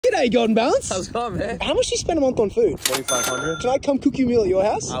G'day, Golden Balance. How's it going, man? How much do you spend a month on food? 2,500. Can I come cook you a meal at your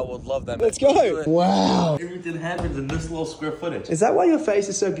house? I would love that, man. Let's go. Wow. Everything happens in this little square footage. Is that why your face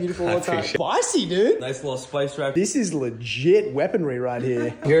is so beautiful all the time? Spicy, dude. Nice little spice rack. This is legit weaponry right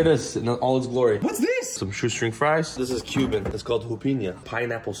here. Here it is in all its glory. What's this? Some shoestring fries. This is Cuban. It's called Jupina.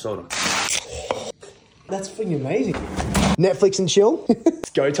 Pineapple soda. That's freaking amazing. Netflix and chill. It's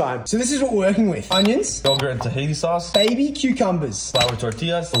go time. So this is what we're working with. Onions. Yogurt and Tahiti sauce. Baby cucumbers. Flour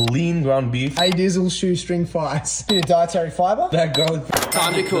tortillas. Lean ground beef. A Dizzle shoestring fries. Bit of dietary fiber. That garlic.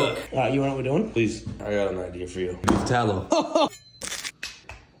 Time to cook. Alright, you know what we're doing? Please, I got an idea for you. Beef tallow.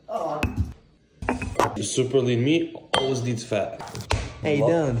 The super lean meat always needs fat. How you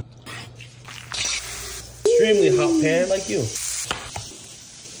doing? Extremely hot pan like you.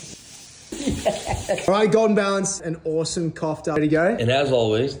 Alright, Golden Balance, an awesome kofta. Ready to go? And as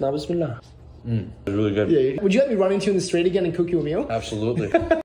always, na bismillah. It's really good. Yeah. Would you let me run into you in the street again and cook you a meal? Absolutely.